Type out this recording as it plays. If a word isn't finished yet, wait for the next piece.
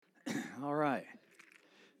All right.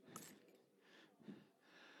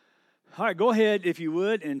 All right, go ahead, if you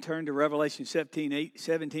would, and turn to Revelation 17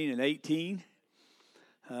 and 18.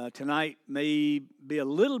 Tonight may be a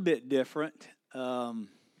little bit different. I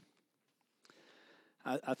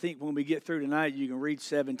think when we get through tonight, you can read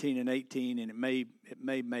 17 and 18, and it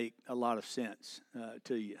may make a lot of sense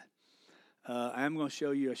to you. I am going to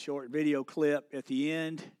show you a short video clip at the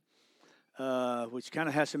end, which kind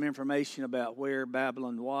of has some information about where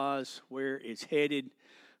Babylon was, where it's headed,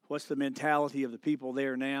 what's the mentality of the people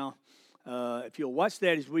there now. If you'll watch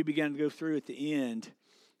that as we begin to go through at the end,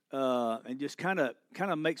 and just kind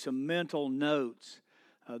of make some mental notes,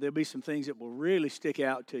 there'll be some things that will really stick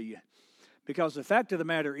out to you. Because the fact of the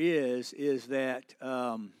matter is that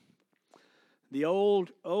the old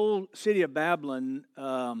city of Babylon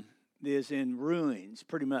is in ruins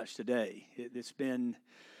pretty much today. It's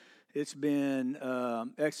been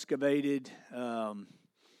excavated.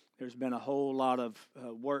 There's been a whole lot of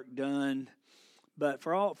work done, but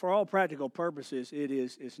for all practical purposes,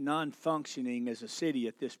 it's non-functioning as a city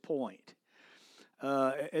at this point.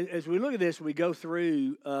 As we look at this, we go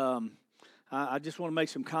through. I just want to make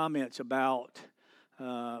some comments about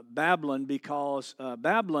Babylon, because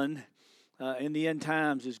Babylon in the end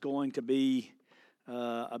times is going to be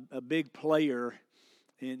a big player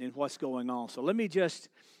in what's going on. So let me just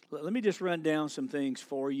run down some things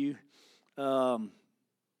for you.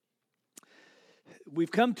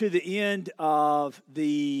 We've come to the end of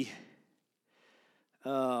the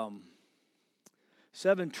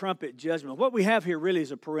seven trumpet judgment. What we have here really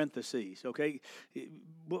is a parenthesis, okay?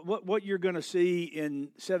 What you're going to see in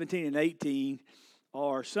 17 and 18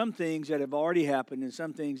 are some things that have already happened and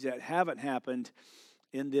some things that haven't happened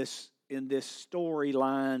in this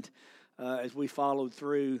storyline as we followed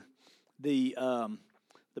through the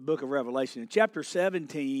book of Revelation. In chapter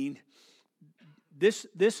 17, this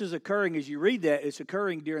is occurring, as you read that, it's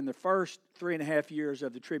occurring during the first 3.5 years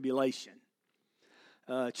of the tribulation.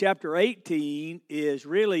 Chapter 18 is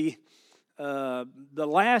really the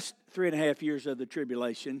last 3.5 years of the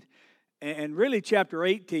tribulation. And really chapter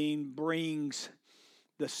 18 brings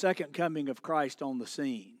the second coming of Christ on the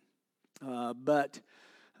scene. But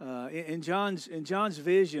in John's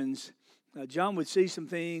visions, John would see some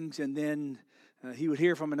things, and then he would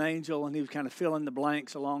hear from an angel, and he would kind of fill in the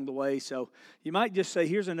blanks along the way. So you might just say,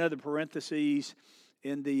 here's another parenthesis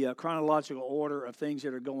in the chronological order of things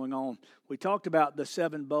that are going on. We talked about the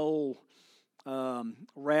 7 bowl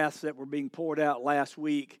wraths that were being poured out last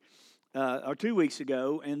week, or 2 weeks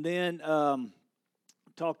ago, and then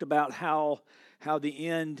talked about how the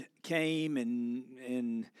end came,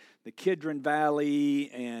 and the Kidron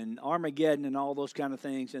Valley and Armageddon and all those kind of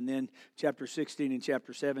things, and then chapter 16 and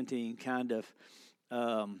chapter 17 kind of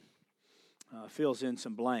fills in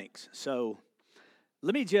some blanks. So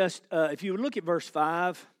let me just, if you look at verse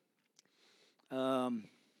 5,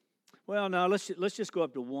 let's just go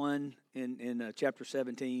up to 1 in chapter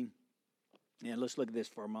 17, and let's look at this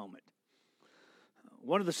for a moment.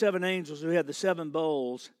 One of the 7 angels who had the 7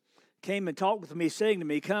 bowls came and talked with me, saying to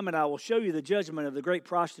me, "Come, and I will show you the judgment of the great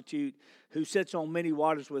prostitute who sits on many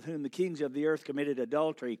waters, with whom the kings of the earth committed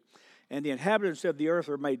adultery, and the inhabitants of the earth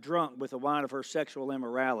are made drunk with the wine of her sexual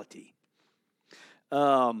immorality."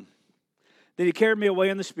 Then he carried me away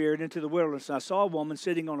in the spirit into the wilderness, and I saw a woman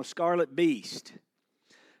sitting on a scarlet beast,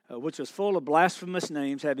 which was full of blasphemous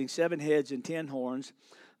names, having 7 heads and 10 horns.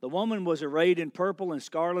 The woman was arrayed in purple and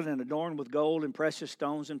scarlet, and adorned with gold and precious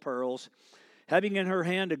stones and pearls, having in her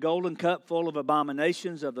hand a golden cup full of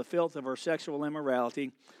abominations of the filth of her sexual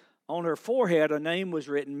immorality. On her forehead a name was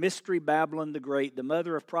written, Mystery Babylon the Great, the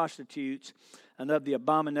mother of prostitutes and of the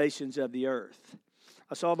abominations of the earth.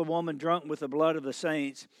 I saw the woman drunk with the blood of the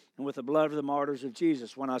saints and with the blood of the martyrs of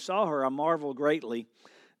Jesus. When I saw her, I marveled greatly.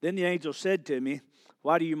 Then the angel said to me,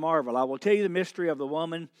 "Why do you marvel? I will tell you the mystery of the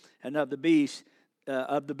woman and of the beast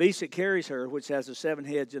that carries her, which has the 7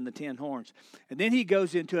 heads and the 10 horns." And then he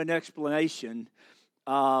goes into an explanation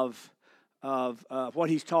of what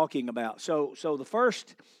he's talking about. So the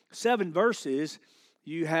first 7 verses,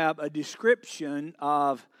 you have a description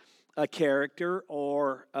of a character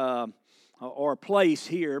or a place,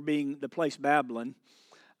 here being the place Babylon,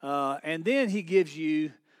 and then he gives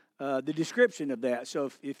you the description of that.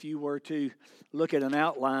 So if you were to look at an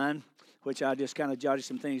outline, which I just kind of jotted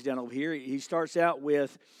some things down over here, he starts out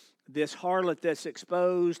with this harlot that's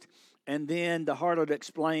exposed, and then the harlot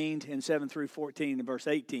explained in 7 through 14 and verse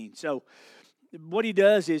 18. So what he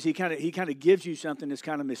does is he kind of gives you something that's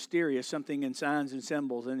kind of mysterious, something in signs and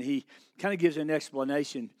symbols, and he kind of gives an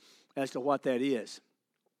explanation as to what that is.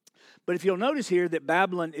 But if you'll notice here that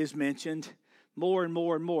Babylon is mentioned more and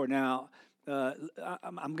more and more. Now,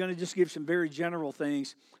 I'm going to just give some very general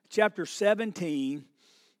things. Chapter 17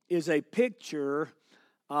 is a picture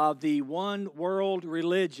of the one world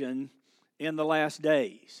religion in the last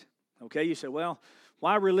days. Okay, you say, well,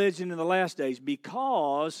 why religion in the last days?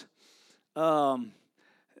 Because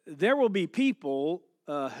there will be people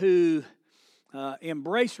who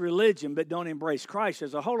embrace religion but don't embrace Christ.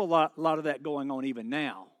 There's a whole lot of that going on even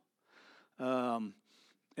now.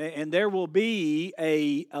 And there will be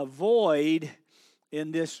a void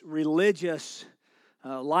in this religious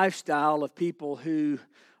lifestyle of people who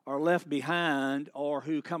are left behind or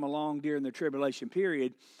who come along during the tribulation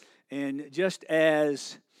period. And just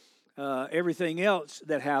as everything else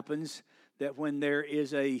that happens, that when there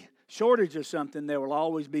is a shortage of something, there will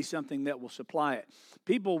always be something that will supply it.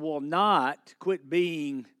 People will not quit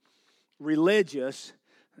being religious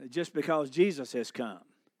just because Jesus has come.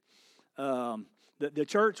 The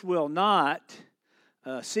church will not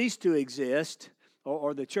cease to exist,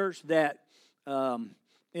 or the church that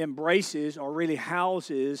embraces or really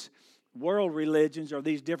houses world religions or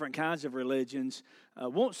these different kinds of religions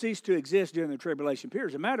won't cease to exist during the tribulation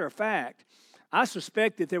period. As a matter of fact, I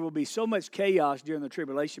suspect that there will be so much chaos during the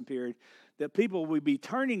tribulation period that people will be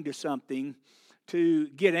turning to something to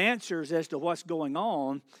get answers as to what's going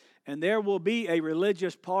on, and there will be a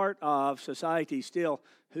religious part of society still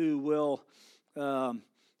who will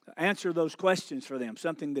answer those questions for them,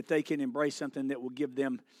 something that they can embrace, something that will give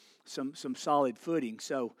them some solid footing.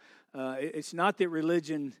 So it's not that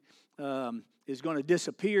religion is going to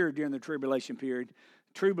disappear during the tribulation period.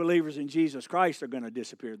 True believers in Jesus Christ are going to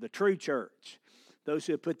disappear. The true church, those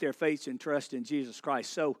who have put their faith and trust in Jesus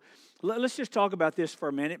Christ. So let's just talk about this for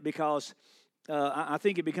a minute, because I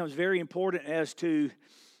think it becomes very important as to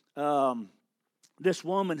this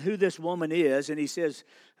woman, who this woman is. And he says,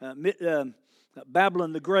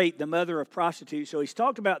 Babylon the Great, the mother of prostitutes. So he's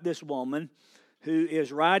talked about this woman who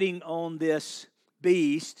is riding on this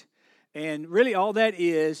beast. And really all that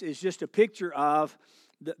is just a picture of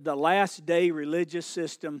the last day religious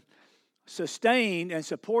system sustained and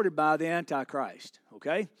supported by the Antichrist,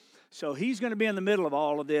 okay? So he's going to be in the middle of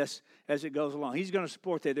all of this as it goes along. He's going to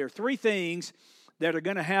support that. There are three things that are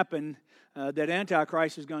going to happen that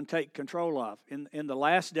Antichrist is going to take control of. In the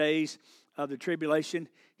last days of the tribulation,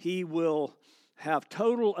 he will have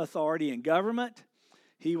total authority in government,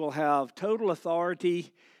 he will have total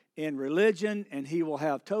authority in religion, and he will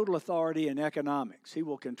have total authority in economics. He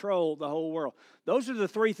will control the whole world. Those are the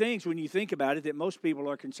three things, when you think about it, that most people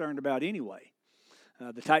are concerned about anyway.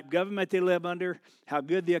 The type of government they live under, how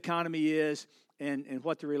good the economy is, and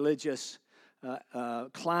what the religious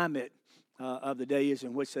climate of the day is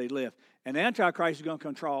in which they live. And Antichrist is going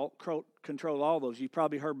to control all those. You've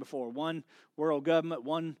probably heard before. One world government,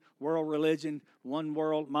 one world religion, one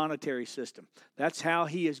world monetary system. That's how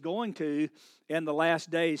he is going to, in the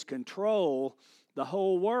last days, control the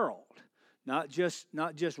whole world. Not just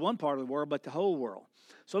one part of the world, but the whole world.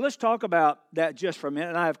 So let's talk about that just for a minute.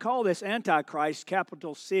 And I have called this Antichrist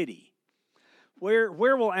capital city. Where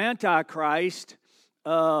will Antichrist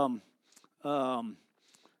work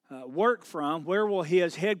from? Where will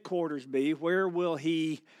his headquarters be? Where will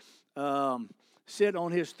he sit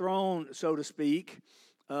on his throne, so to speak,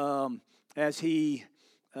 as he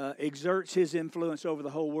exerts his influence over the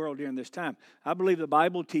whole world during this time? I believe the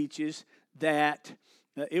Bible teaches that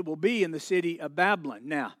it will be in the city of Babylon.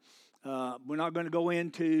 Now, we're not going to go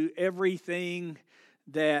into everything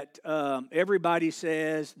that everybody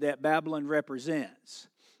says that Babylon represents.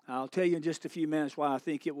 I'll tell you in just a few minutes why I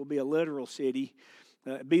think it will be a literal city.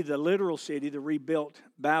 Be the literal city, the rebuilt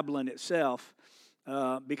Babylon itself,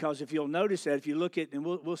 because if you'll notice that, if you look at, and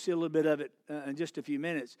we'll see a little bit of it in just a few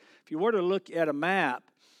minutes, if you were to look at a map,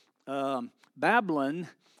 Babylon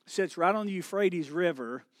sits right on the Euphrates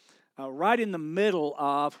River, right in the middle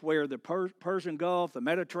of where the Persian Gulf, the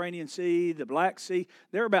Mediterranean Sea, the Black Sea,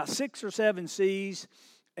 there are about 6 or 7 seas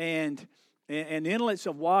and inlets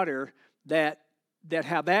of water that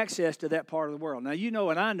have access to that part of the world. Now, you know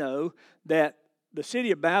and I know that the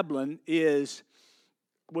city of Babylon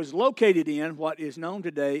was located in what is known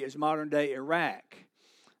today as modern-day Iraq.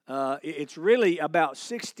 It's really about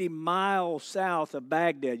 60 miles south of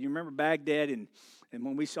Baghdad. You remember Baghdad, and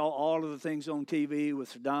when we saw all of the things on TV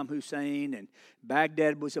with Saddam Hussein, and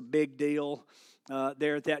Baghdad was a big deal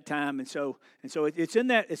there at that time, and so it's in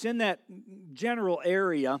that general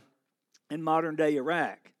area in modern-day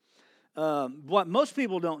Iraq. What most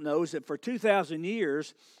people don't know is that for 2,000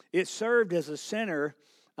 years, it served as a center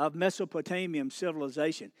of Mesopotamian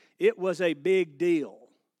civilization. It was a big deal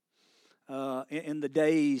in the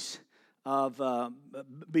days of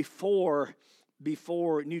before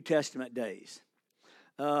New Testament days.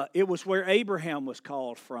 it was where Abraham was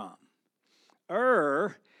called from.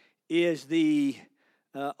 Ur is the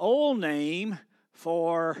old name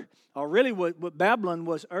for, or really what Babylon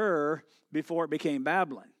was Ur before it became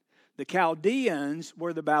Babylon. The Chaldeans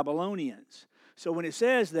were the Babylonians. So when it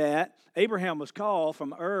says that Abraham was called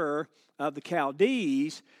from Ur of the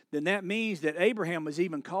Chaldees, then that means that Abraham was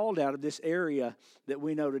even called out of this area that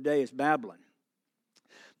we know today as Babylon.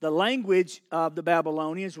 The language of the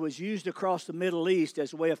Babylonians was used across the Middle East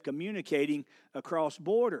as a way of communicating across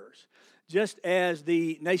borders. Just as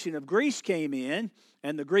the nation of Greece came in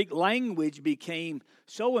and the Greek language became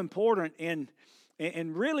so important and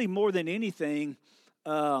really more than anything,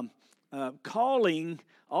 calling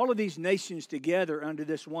all of these nations together under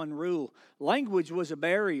this one rule. Language was a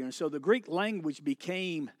barrier, and so the Greek language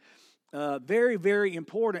became very, very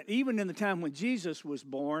important, even in the time when Jesus was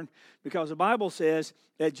born, because the Bible says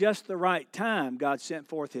at just the right time, God sent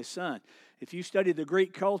forth His Son. If you study the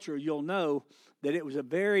Greek culture, you'll know that it was a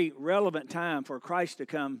very relevant time for Christ to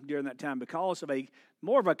come during that time because of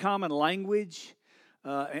more of a common language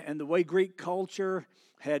and the way Greek culture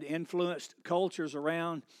had influenced cultures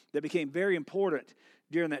around that became very important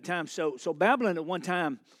during that time. So Babylon at one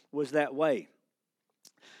time was that way.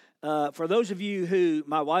 For those of you who,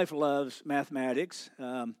 my wife loves mathematics,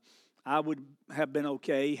 I would have been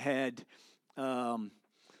okay had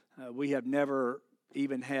we have never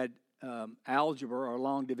even had algebra or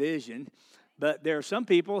long division. But there are some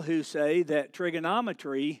people who say that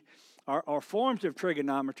trigonometry or forms of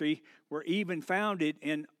trigonometry were even founded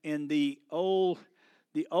in the old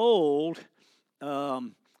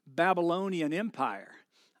Babylonian Empire.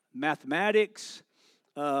 Mathematics,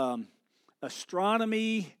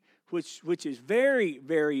 astronomy, which is very,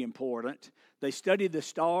 very important. They studied the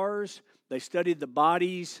stars. They studied the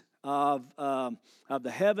bodies of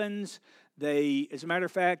the heavens. As a matter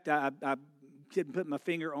of fact, I didn't put my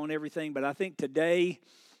finger on everything, but I think today,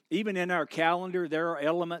 even in our calendar, there are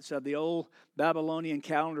elements of the old Babylonian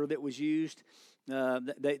calendar that was used.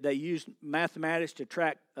 They used mathematics to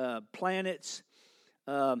track planets.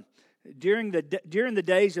 During the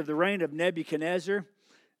days of the reign of Nebuchadnezzar,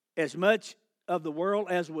 as much of the world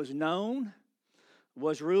as was known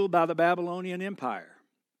was ruled by the Babylonian Empire.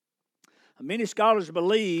 Many scholars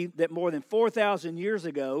believe that more than 4,000 years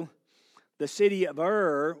ago, the city of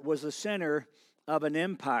Ur was the center of an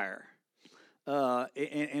empire.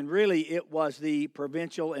 And really, it was the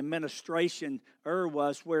provincial administration. Ur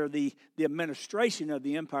was where the administration of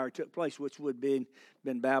the empire took place, which would have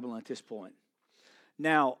been Babylon at this point.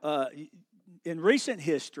 Now, in recent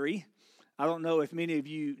history, I don't know if many of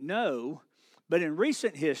you know, but in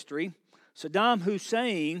recent history, Saddam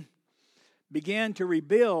Hussein began to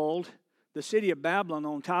rebuild the city of Babylon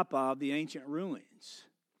on top of the ancient ruins.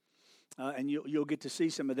 And you'll get to see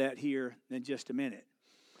some of that here in just a minute.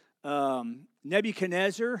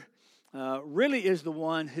 Nebuchadnezzar really is the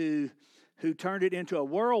one who turned it into a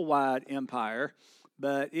worldwide empire,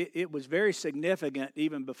 but it was very significant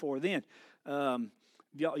even before then.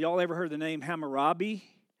 Y'all ever heard the name Hammurabi?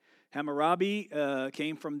 Hammurabi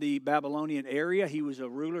came from the Babylonian area. He was a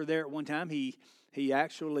ruler there at one time. He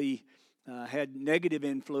actually had negative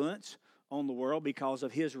influence on the world because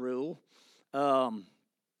of his rule.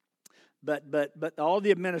 But all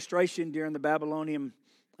the administration during the Babylonian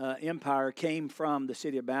Empire came from the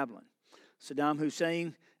city of Babylon. Saddam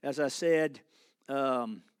Hussein, as I said,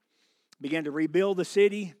 began to rebuild the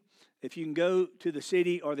city. If you can go to the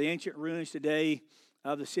city or the ancient ruins today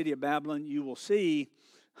of the city of Babylon, you will see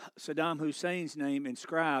Saddam Hussein's name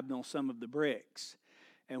inscribed on some of the bricks.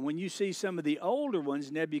 And when you see some of the older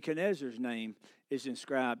ones, Nebuchadnezzar's name is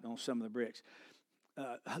inscribed on some of the bricks.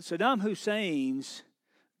 Saddam Hussein's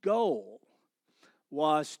goal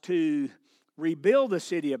was to rebuild the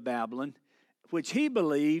city of Babylon, which he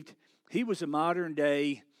believed he was a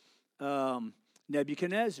modern-day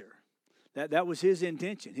Nebuchadnezzar. That was his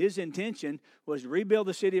intention. His intention was to rebuild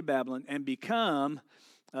the city of Babylon and become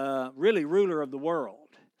really ruler of the world.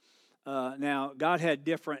 Now, God had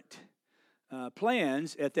different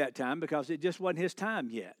plans at that time because it just wasn't his time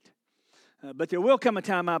yet. But there will come a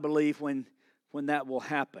time, I believe, when that will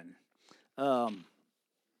happen.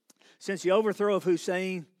 Since the overthrow of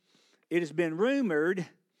Hussein, it has been rumored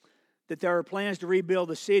that there are plans to rebuild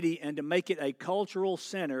the city and to make it a cultural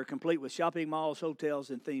center, complete with shopping malls, hotels,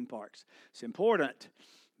 and theme parks. It's important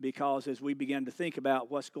because as we begin to think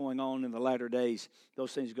about what's going on in the latter days,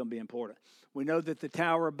 those things are going to be important. We know that the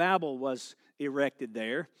Tower of Babel was erected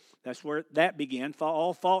there. That's where that began.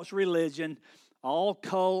 All false religion, all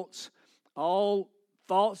cults, all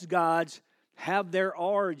false gods have their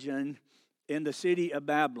origin in the city of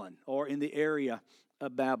Babylon or in the area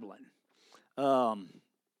of Babylon.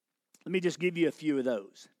 Let me just give you a few of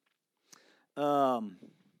those.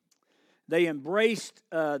 They embraced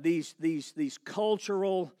these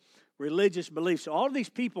cultural, religious beliefs. So all these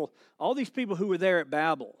people who were there at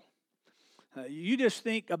Babel, you just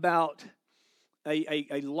think about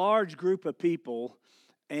a large group of people,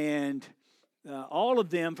 and all of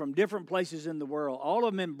them from different places in the world, all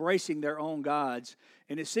of them embracing their own gods.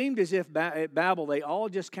 And it seemed as if at Babel they all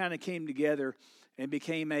just kind of came together and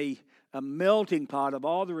became a melting pot of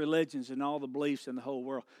all the religions and all the beliefs in the whole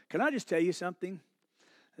world. Can I just tell you something?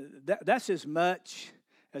 That's as much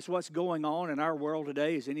as what's going on in our world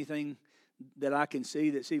today as anything that I can see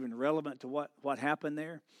that's even relevant to what happened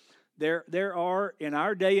there. There are, in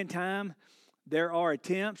our day and time, there are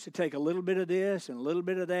attempts to take a little bit of this and a little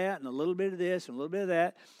bit of that and a little bit of this and a little bit of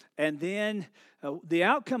that. And then the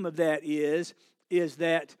outcome of that is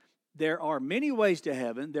that there are many ways to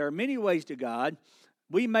heaven. There are many ways to God.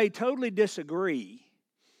 We may totally disagree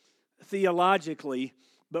theologically,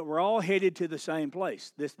 but we're all headed to the same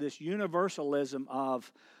place, this universalism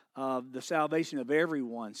of the salvation of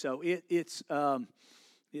everyone. So it's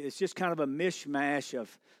just kind of a mishmash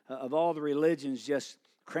of all the religions just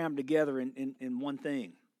crammed together in one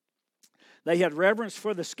thing. They had reverence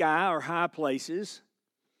for the sky or high places.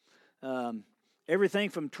 Everything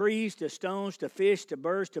from trees to stones to fish to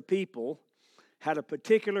birds to people had a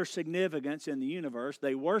particular significance in the universe.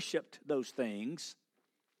 They worshiped those things.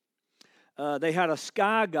 They had a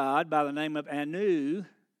sky god by the name of Anu.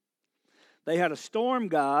 They had a storm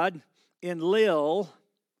god Enlil.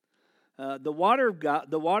 The water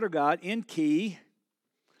god Enki.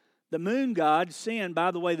 The moon god, Sin.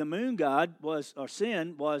 By the way, the moon god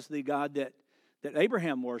Sin was the god that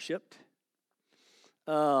Abraham worshipped.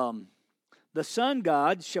 The sun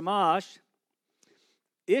god, Shamash.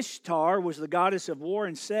 Ishtar was the goddess of war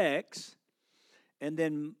and sex. And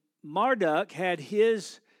then Marduk had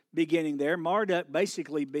his beginning there. Marduk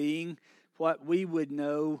basically being what we would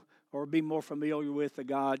know or be more familiar with, the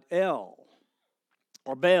god El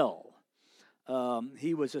or Bel.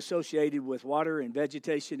 He was associated with water and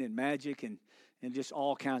vegetation and magic and just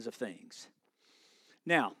all kinds of things.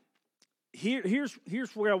 Now, here's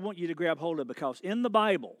where I want you to grab hold of, because in the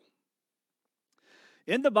Bible,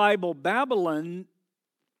 Babylon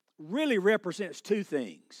really represents two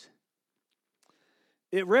things.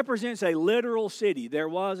 It represents a literal city. There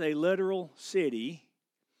was a literal city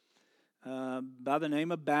by the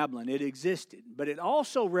name of Babylon. It existed. But it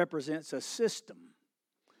also represents a system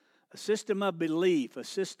of belief, a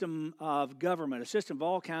system of government, a system of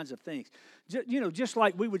all kinds of things. Just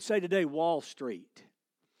like we would say today, Wall Street.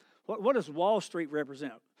 What does Wall Street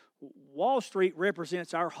represent? Wall Street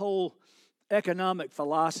represents our whole economic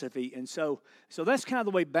philosophy, and so that's kind of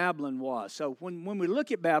the way Babylon was. So when we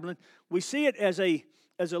look at Babylon, we see it as a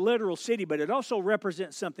literal city, but it also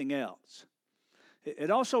represents something else.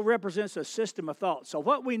 It also represents a system of thought. So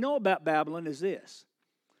what we know about Babylon is this: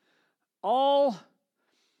 all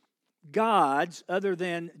gods other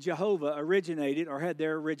than Jehovah originated or had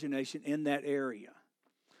their origination in that area.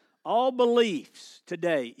 All beliefs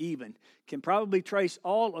today even can probably trace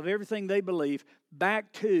all of everything they believe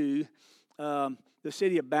back to the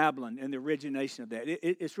city of Babylon and the origination of that.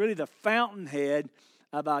 It's really the fountainhead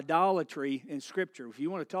of idolatry in Scripture. If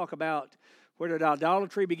you want to talk about where did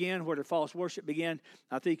idolatry begin, where did false worship begin,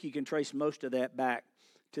 I think you can trace most of that back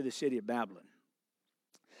to the city of Babylon.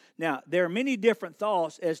 Now, there are many different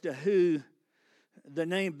thoughts as to who the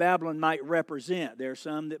name Babylon might represent. There are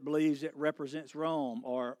some that believes it represents Rome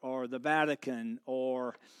or the Vatican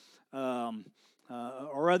or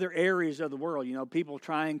other areas of the world. People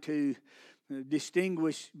trying to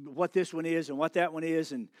distinguish what this one is and what that one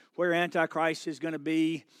is and where Antichrist is going to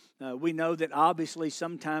be. We know that obviously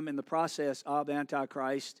sometime in the process of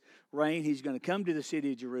Antichrist's reign, he's going to come to the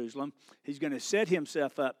city of Jerusalem. He's going to set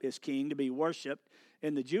himself up as king to be worshipped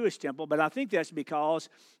in the Jewish temple. But I think that's because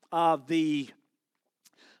of the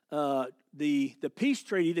peace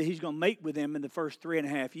treaty that he's going to make with them in the first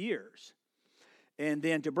 3.5 years. And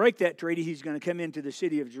then to break that treaty, he's going to come into the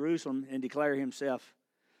city of Jerusalem and declare himself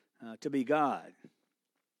to be God.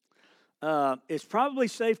 It's probably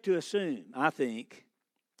safe to assume, I think,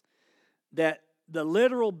 that the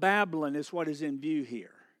literal Babylon is what is in view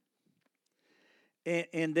here.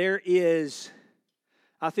 And there is,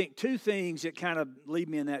 I think, two things that kind of lead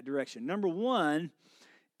me in that direction. Number one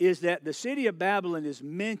is that the city of Babylon is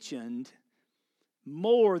mentioned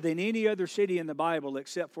more than any other city in the Bible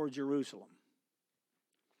except for Jerusalem.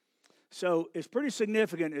 So it's pretty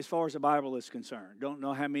significant as far as the Bible is concerned. Don't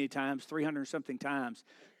know how many times, 300-something times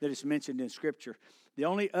that it's mentioned in Scripture. The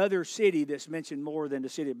only other city that's mentioned more than the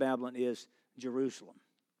city of Babylon is Jerusalem.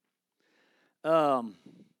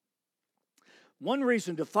 One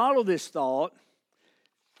reason to follow this thought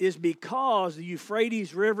is because the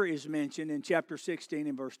Euphrates River is mentioned in chapter 16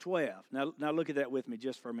 and verse 12. Now look at that with me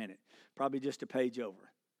just for a minute, probably just a page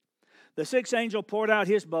over. The sixth angel poured out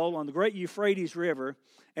his bowl on the great Euphrates River,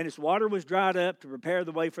 and its water was dried up to prepare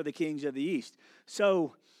the way for the kings of the east.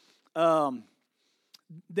 So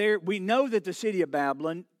we know that the city of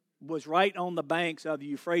Babylon was right on the banks of the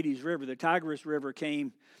Euphrates River. The Tigris River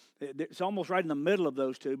came, it's almost right in the middle of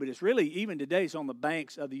those two, but it's really, even today, it's on the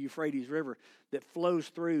banks of the Euphrates River that flows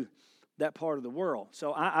through that part of the world.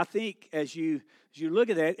 So I think as you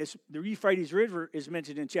look at that, the Euphrates River is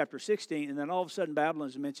mentioned in chapter 16, and then all of a sudden Babylon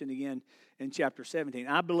is mentioned again in chapter 17.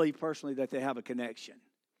 I believe personally that they have a connection.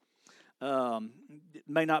 It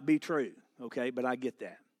may not be true, okay, but I get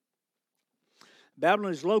that.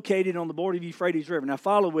 Babylon is located on the border of the Euphrates River. Now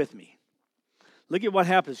follow with me. Look at what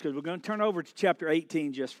happens, because we're going to turn over to chapter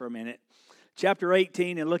 18 just for a minute. Chapter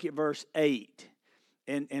 18, and look at verse 8.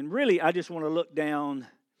 And really, I just want to look down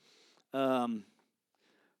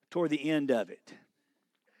toward the end of it.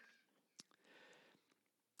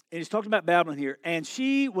 And he's talking about Babylon here. And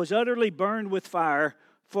she was utterly burned with fire,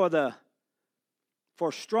 for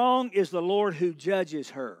strong is the Lord who judges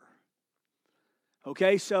her.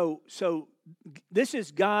 Okay, so this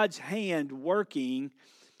is God's hand working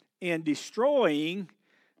in destroying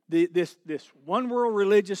this one world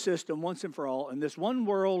religious system once and for all, and this one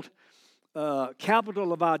world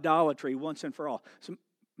capital of idolatry once and for all. So,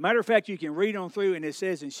 matter of fact, you can read on through, and it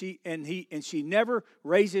says, and she never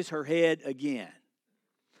raises her head again.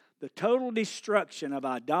 The total destruction of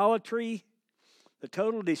idolatry, the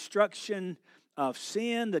total destruction of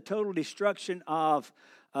sin, the total destruction of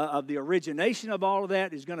the origination of all of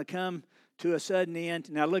that is going to come to a sudden end.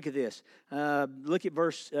 Now look at this. Look at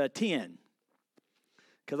verse 10,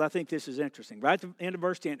 because I think this is interesting. Right at the end of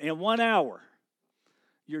verse 10. In 1 hour,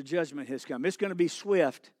 your judgment has come. It's going to be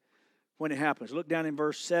swift when it happens. Look down in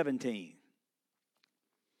verse 17.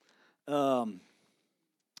 In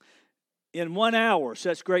 1 hour,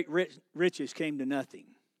 such great riches came to nothing.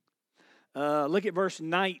 Look at verse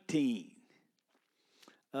 19.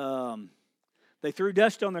 They threw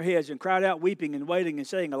dust on their heads and cried out, weeping and wailing and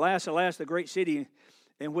saying, Alas, alas, the great city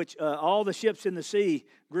in which all the ships in the sea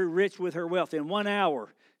grew rich with her wealth. In 1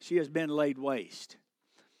 hour, she has been laid waste.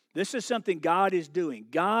 This is something God is doing.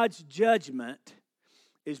 God's judgment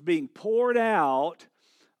is being poured out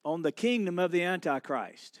on the kingdom of the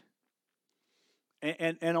Antichrist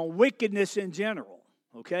and on wickedness in general,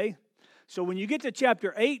 okay? So when you get to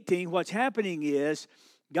chapter 18, what's happening is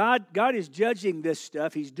God is judging this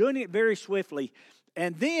stuff. He's doing it very swiftly.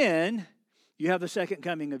 And then you have the second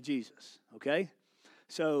coming of Jesus, okay?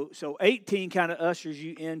 So 18 kind of ushers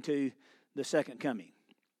you into the second coming.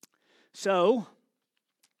 So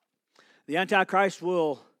the Antichrist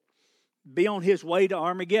will be on his way to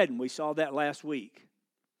Armageddon. We saw that last week.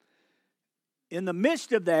 In the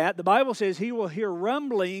midst of that, the Bible says he will hear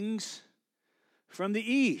rumblings from the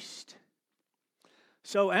east.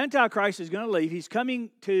 So Antichrist is going to leave. He's coming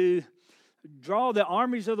to draw the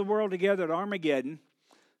armies of the world together at Armageddon.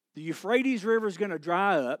 The Euphrates River is going to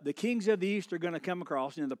dry up. The kings of the east are going to come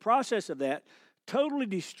across. And in the process of that, totally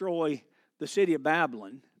destroy the city of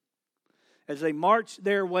Babylon as they march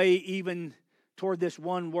their way even toward this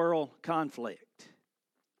one world conflict.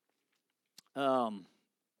 By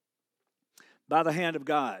the hand of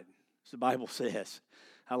God, as the Bible says.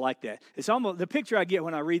 I like that. It's almost, the picture I get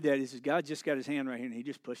when I read that is God just got his hand right here and he's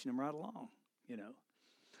just pushing them right along, you know.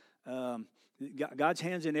 God's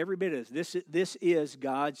hand's in every bit of this. This is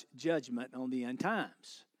God's judgment on the end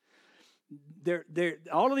times.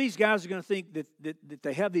 All of these guys are going to think that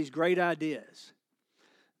they have these great ideas,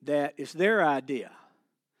 that it's their idea.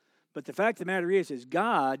 But the fact of the matter is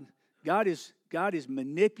God is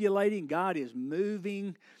manipulating, God is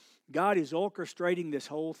moving, God is orchestrating this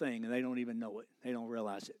whole thing, and they don't even know it. They don't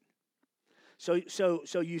realize it. So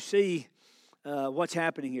you see what's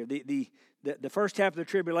happening here. The first half of the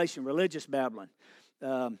tribulation, religious Babylon.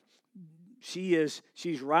 She's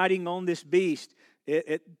riding on this beast.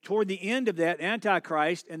 Toward the end of that,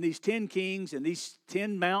 Antichrist and these 10 kings and these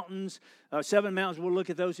 10 mountains, 7 mountains, we'll look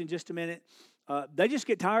at those in just a minute, they just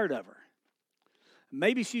get tired of her.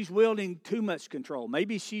 Maybe she's wielding too much control.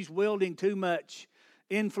 Maybe she's wielding too much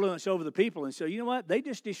influence over the people. And so, you know what? They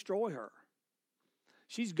just destroy her.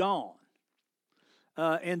 She's gone.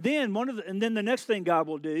 And then the next thing God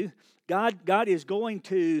will do, God is going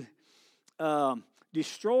to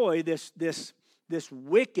destroy this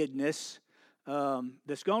wickedness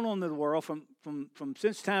that's gone on in the world from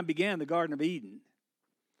since time began, the Garden of Eden,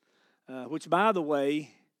 which, by the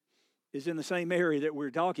way, is in the same area that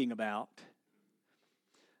we're talking about.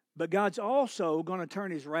 But God's also going to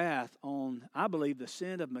turn his wrath on, I believe, the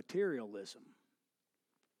sin of materialism.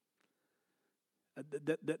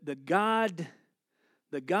 The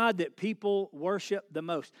God that people worship the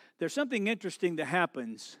most. There's something interesting that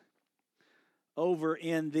happens over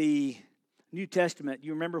in the New Testament.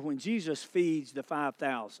 You remember when Jesus feeds the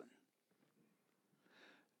 5,000.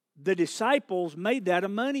 The disciples made that a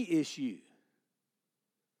money issue.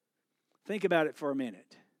 Think about it for a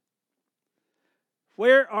minute.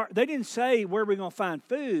 They didn't say where we're going to find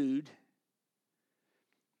food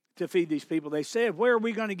to feed these people. They said, where are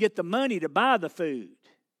we going to get the money to buy the food?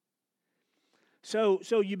 So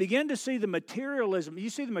you begin to see the materialism. You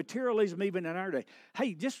see the materialism even in our day.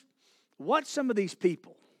 Hey, just watch some of these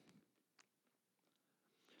people.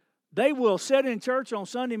 They will sit in church on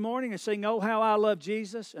Sunday morning and sing, "Oh, how I love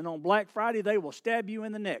Jesus." And on Black Friday, they will stab you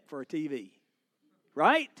in the neck for a TV.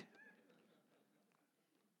 Right?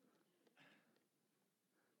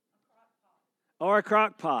 Or a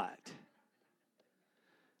crock pot.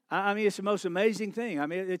 I mean, it's the most amazing thing. I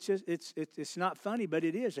mean, it's not funny, but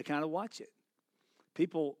it is. I kind of watch it.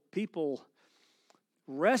 People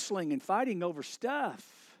wrestling and fighting over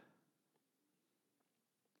stuff.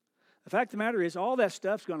 The fact of the matter is, all that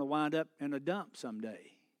stuff's going to wind up in a dump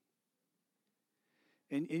someday.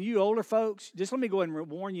 And you older folks, just let me go ahead and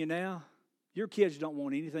warn you now, your kids don't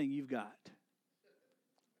want anything you've got.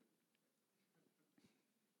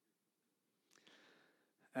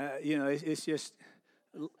 It's just,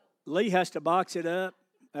 Lee has to box it up.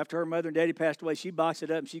 After her mother and daddy passed away, she boxed it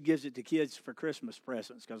up and she gives it to kids for Christmas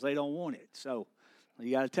presents because they don't want it. So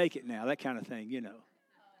you got to take it now, that kind of thing,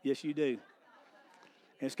 Yes, you do.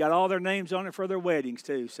 And it's got all their names on it for their weddings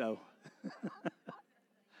too. So,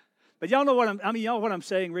 but y'all know what I'm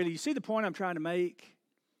saying. Really, you see the point I'm trying to make.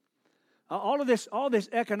 All this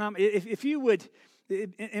economic. If you would,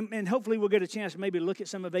 and hopefully we'll get a chance to maybe look at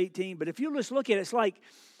some of 18. But if you just look at it, it's like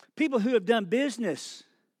people who have done business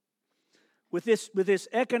with this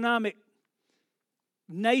economic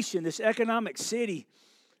nation, this economic city.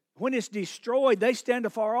 When it's destroyed, they stand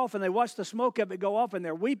afar off and they watch the smoke of it go off and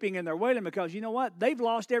they're weeping and they're wailing because you know what? They've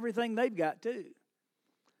lost everything they've got too.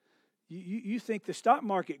 You think the stock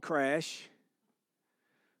market crash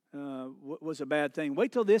was a bad thing.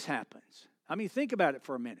 Wait till this happens. I mean, think about it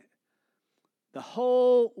for a minute. The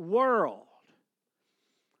whole world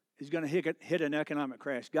is going to hit an economic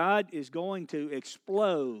crash. God is going to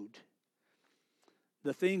explode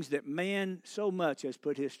the things that man so much has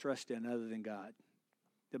put his trust in other than God.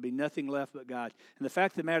 There'll be nothing left but God. And the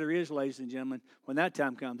fact of the matter is, ladies and gentlemen, when that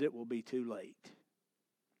time comes, it will be too late.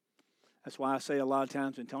 That's why I say a lot of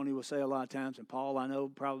times, and Tony will say a lot of times, and Paul, I know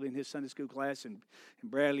probably in his Sunday school class, and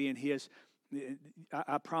Bradley in his,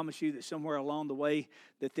 I promise you that somewhere along the way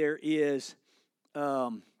that there's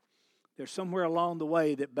somewhere along the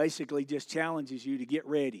way that basically just challenges you to get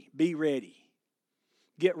ready, be ready,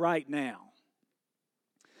 get right now.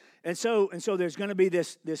 And so there's going to be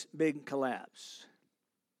this big collapse.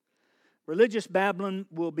 Religious Babylon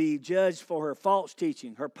will be judged for her false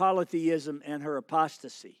teaching, her polytheism, and her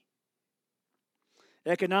apostasy.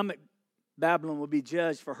 Economic Babylon will be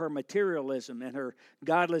judged for her materialism and her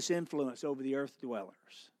godless influence over the earth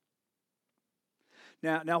dwellers.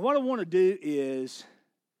 Now what I want to do is,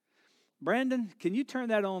 Brandon, can you turn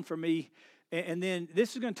that on for me? And then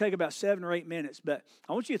this is going to take about 7 or 8 minutes, but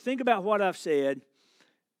I want you to think about what I've said.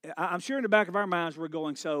 I'm sure in the back of our minds we're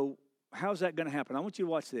going, so how's that going to happen? I want you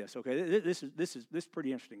to watch this, okay? This is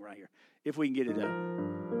pretty interesting right here, if we can get it up.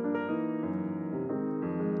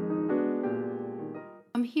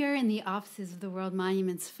 I'm here in the offices of the World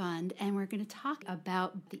Monuments Fund, and we're going to talk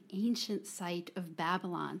about the ancient site of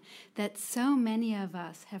Babylon that so many of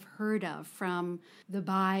us have heard of from the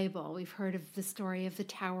Bible. We've heard of the story of the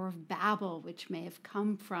Tower of Babel, which may have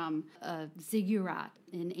come from a ziggurat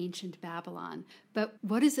in ancient Babylon. But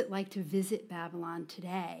what is it like to visit Babylon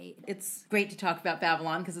today? It's great to talk about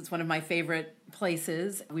Babylon because it's one of my favorite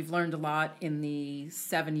places. We've learned a lot in the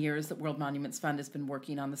 7 years that World Monuments Fund has been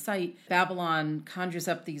working on the site. Babylon conjures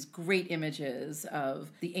up these great images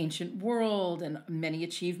of the ancient world and many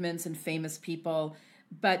achievements and famous people,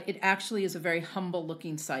 but it actually is a very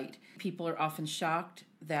humble-looking site. People are often shocked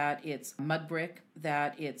that it's mud brick,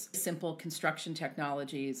 that it's simple construction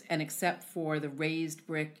technologies, and except for the raised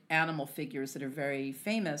brick animal figures that are very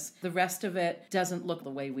famous, the rest of it doesn't look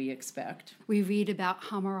the way we expect. We read about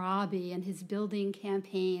Hammurabi and his building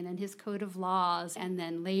campaign and his code of laws, and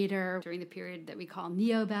then later, during the period that we call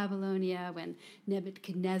Neo-Babylonia, when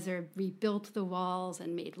Nebuchadnezzar rebuilt the walls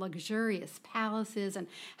and made luxurious palaces, and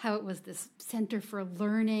how it was this center for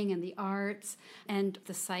learning and the arts, and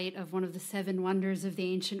the site of one of the 7 wonders of the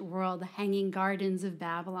ancient world, the Hanging Gardens of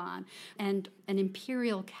Babylon, and an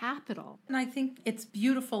imperial capital. And I think it's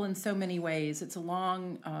beautiful in so many ways. It's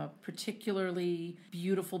along a particularly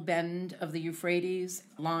beautiful bend of the Euphrates,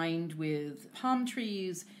 lined with palm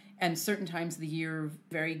trees, and certain times of the year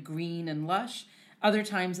very green and lush. Other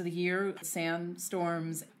times of the year,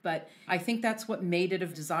 sandstorms. But I think that's what made it a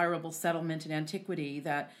desirable settlement in antiquity,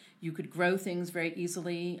 that you could grow things very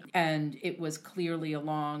easily, and it was clearly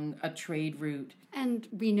along a trade route. And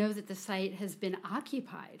we know that the site has been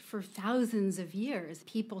occupied for thousands of years.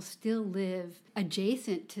 People still live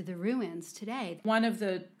adjacent to the ruins today. One of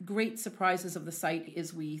the great surprises of the site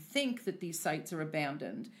is we think that these sites are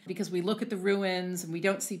abandoned because we look at the ruins and we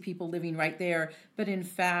don't see people living right there. But in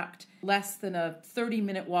fact, less than a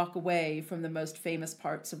 30-minute walk away from the most famous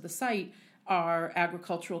parts of the site are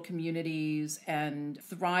agricultural communities and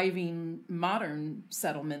thriving modern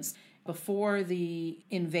settlements. Before the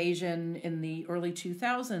invasion in the early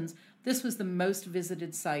 2000s, this was the most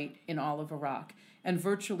visited site in all of Iraq. And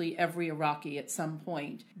virtually every Iraqi at some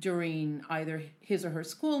point during either his or her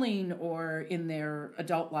schooling or in their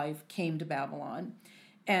adult life came to Babylon.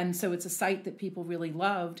 And so it's a site that people really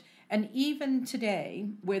loved. And even today,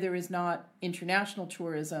 where there is not international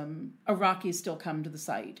tourism, Iraqis still come to the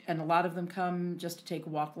site. And a lot of them come just to take a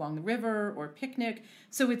walk along the river or picnic.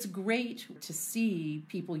 So it's great to see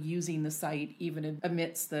people using the site even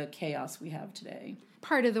amidst the chaos we have today.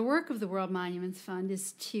 Part of the work of the World Monuments Fund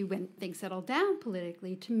is to, when things settle down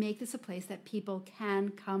politically, to make this a place that people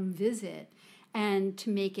can come visit and to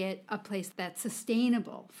make it a place that's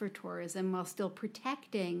sustainable for tourism while still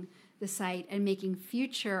protecting the site and making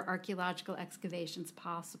future archaeological excavations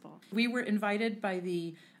possible. We were invited by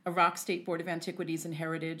the Iraq State Board of Antiquities and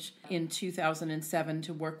Heritage in 2007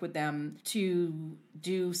 to work with them to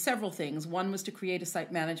do several things. One was to create a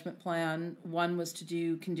site management plan. One was to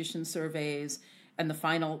do condition surveys. And the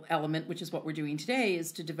final element, which is what we're doing today,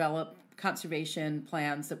 is to develop conservation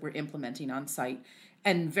plans that we're implementing on site.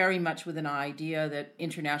 And very much with an idea that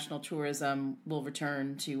international tourism will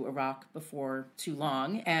return to Iraq before too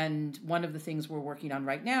long. And one of the things we're working on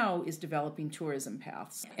right now is developing tourism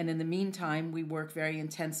paths. And in the meantime, we work very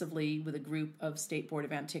intensively with a group of State Board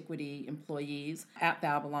of Antiquity employees at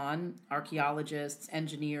Babylon, archaeologists,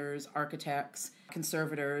 engineers, architects,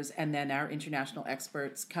 conservators, and then our international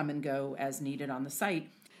experts come and go as needed on the site.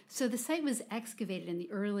 So the site was excavated in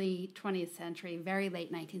the early 20th century, very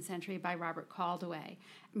late 19th century, by Robert Caldaway.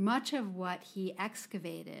 Much of what he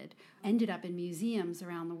excavated ended up in museums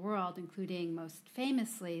around the world, including most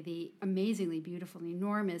famously the amazingly beautiful and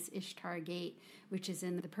enormous Ishtar Gate, which is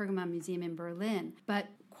in the Pergamon Museum in Berlin. But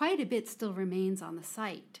quite a bit still remains on the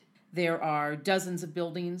site. There are dozens of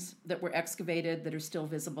buildings that were excavated that are still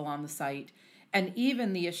visible on the site. And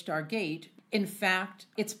even the Ishtar Gate, in fact,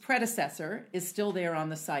 its predecessor is still there on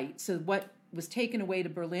the site. So what was taken away to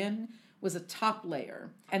Berlin was a top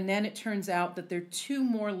layer. And then it turns out that there are two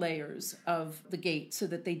more layers of the gate so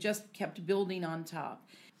that they just kept building on top.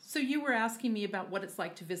 So you were asking me about what it's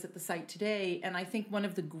like to visit the site today. And I think one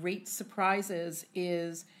of the great surprises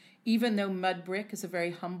is, even though mud brick is a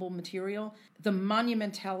very humble material, the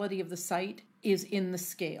monumentality of the site is in the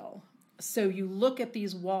scale. So you look at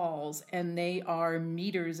these walls and they are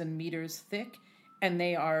meters and meters thick and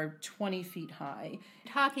they are 20 feet high.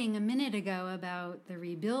 Talking a minute ago about the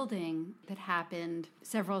rebuilding that happened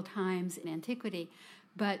several times in antiquity,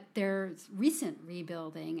 but there's recent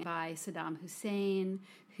rebuilding by Saddam Hussein,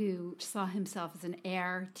 who saw himself as an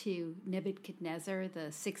heir to Nebuchadnezzar,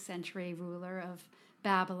 the 6th century ruler of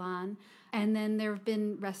Babylon. And then there have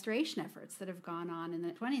been restoration efforts that have gone on in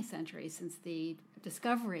the 20th century since the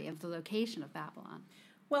discovery of the location of Babylon.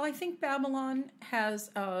 Well, I think Babylon has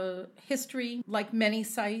a history like many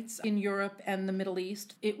sites in Europe and the Middle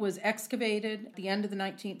East. It was excavated at the end of the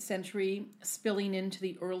 19th century, spilling into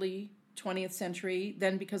the early 20th century.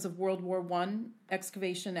 Then because of World War I,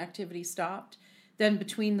 excavation activity stopped. Then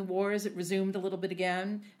between the wars, it resumed a little bit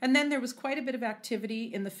again. And then there was quite a bit of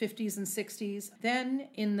activity in the 50s and 60s. Then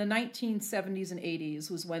in the 1970s and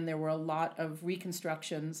 80s was when there were a lot of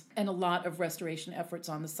reconstructions and a lot of restoration efforts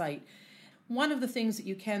on the site. One of the things that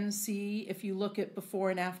you can see if you look at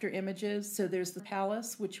before and after images, so there's the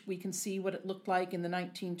palace, which we can see what it looked like in the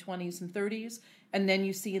 1920s and 30s. And then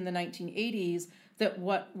you see in the 1980s that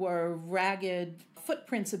what were ragged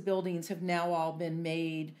footprints of buildings have now all been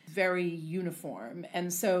made very uniform.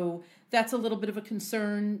 And so that's a little bit of a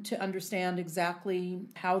concern to understand exactly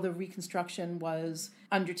how the reconstruction was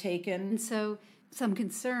undertaken. And so some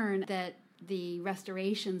concern that the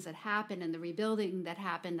restorations that happened and the rebuilding that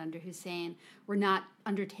happened under Hussein were not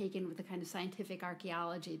undertaken with the kind of scientific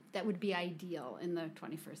archaeology that would be ideal in the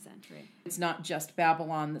 21st century. It's not just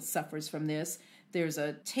Babylon that suffers from this. There's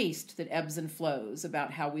a taste that ebbs and flows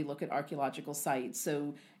about how we look at archaeological sites.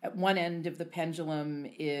 So at one end of the pendulum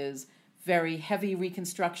is very heavy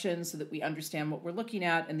reconstruction so that we understand what we're looking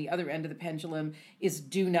at, and the other end of the pendulum is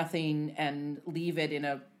do nothing and leave it in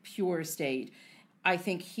a pure state. I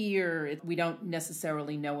think here we don't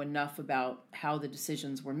necessarily know enough about how the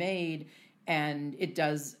decisions were made, and it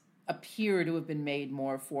does appear to have been made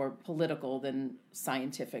more for political than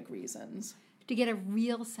scientific reasons. To get a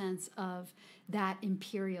real sense of that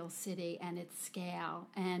imperial city and its scale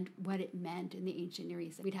and what it meant in the ancient Near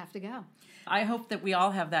East, we'd have to go. I hope that we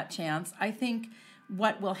all have that chance. I think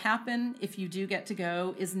what will happen if you do get to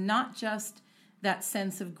go is not just that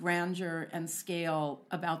sense of grandeur and scale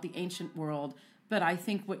about the ancient world, but I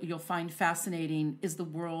think what you'll find fascinating is the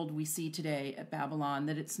world we see today at Babylon,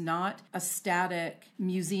 that it's not a static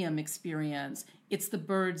museum experience. It's the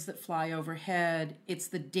birds that fly overhead. It's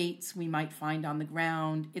the dates we might find on the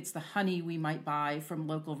ground. It's the honey we might buy from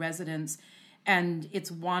local residents. And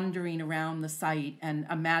it's wandering around the site and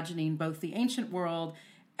imagining both the ancient world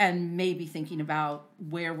and maybe thinking about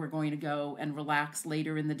where we're going to go and relax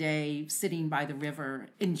later in the day, sitting by the river,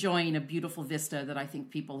 enjoying a beautiful vista that I think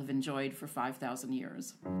people have enjoyed for 5,000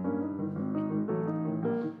 years.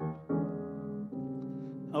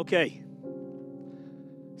 Okay.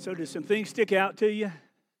 So did some things stick out to you?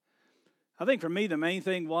 I think for me the main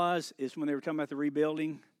thing is when they were talking about the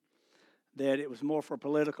rebuilding, that it was more for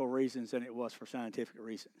political reasons than it was for scientific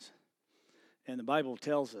reasons. And the Bible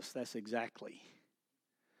tells us that's exactly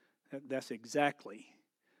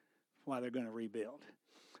why they're going to rebuild.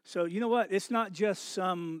 So you know what? It's not just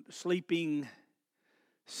some sleeping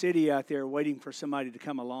city out there waiting for somebody to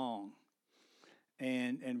come along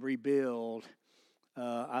and rebuild.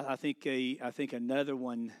 I think another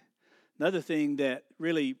thing that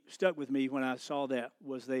really stuck with me when I saw that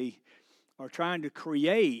was they are trying to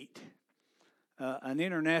create an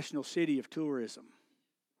international city of tourism.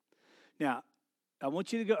 Now, I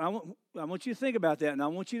want you to think about that, and I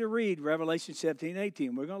want you to read Revelation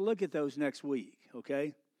 17:18. We're going to look at those next week,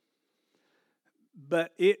 okay?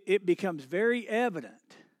 But it becomes very evident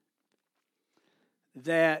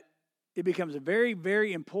that it becomes a very,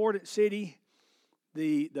 very important city.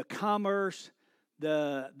 The commerce,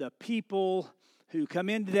 the people who come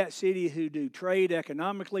into that city, who do trade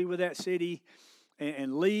economically with that city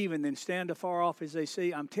and leave and then stand afar off as they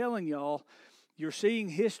see. I'm telling y'all, you're seeing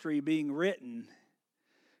history being written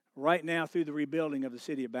right now through the rebuilding of the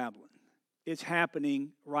city of Babylon. It's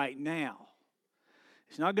happening right now.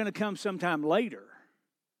 It's not going to come sometime later.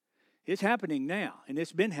 It's happening now, and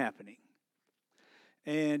it's been happening.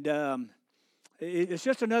 And it's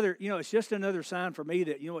just another, it's just another sign for me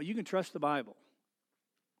that, you can trust the Bible.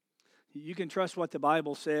 You can trust what the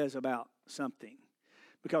Bible says about something.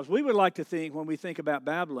 Because we would like to think, when we think about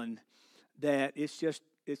Babylon, that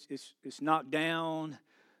it's knocked down,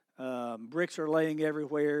 bricks are laying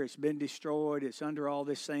everywhere, it's been destroyed, it's under all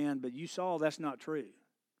this sand, but you saw that's not true.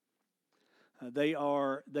 They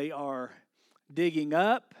are digging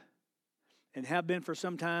up, and have been for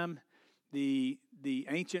some time, the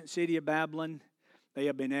ancient city of Babylon. They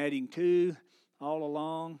have been adding to all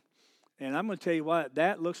along. And I'm going to tell you what,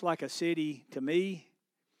 that looks like a city to me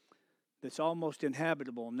that's almost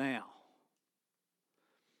inhabitable now.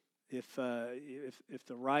 If the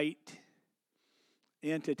right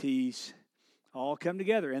entities all come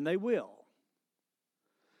together, and they will,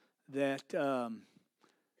 that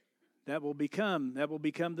will become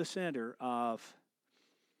the center of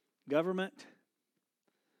government,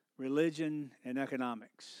 religion, and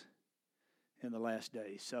economics in the last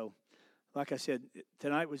days. So, like I said,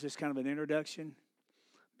 tonight was just kind of an introduction,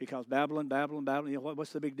 because Babylon,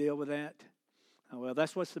 what's the big deal with that? Well,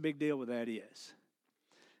 that's what's the big deal with that is.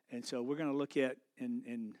 And so we're going to look at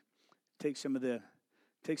and take some of the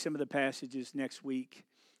passages next week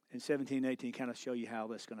in 17, 18, kind of show you how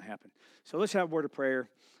that's going to happen. So let's have a word of prayer,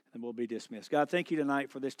 and we'll be dismissed. God, thank you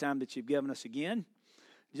tonight for this time that you've given us again.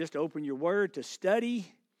 Just to open your word, to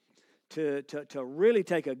study, to really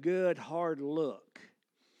take a good, hard look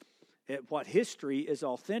at what history is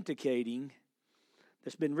authenticating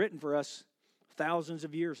that's been written for us thousands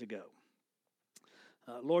of years ago.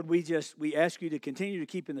 Lord, we ask you to continue to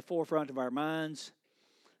keep in the forefront of our minds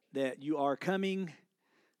that you are coming,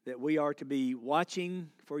 that we are to be watching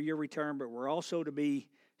for your return, but we're also to be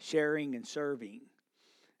sharing and serving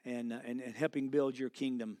and helping build your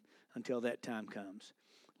kingdom until that time comes.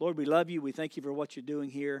 Lord, we love you. We thank you for what you're doing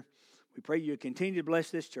here. We pray you continue to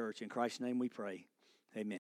bless this church. In Christ's name we pray. Amen.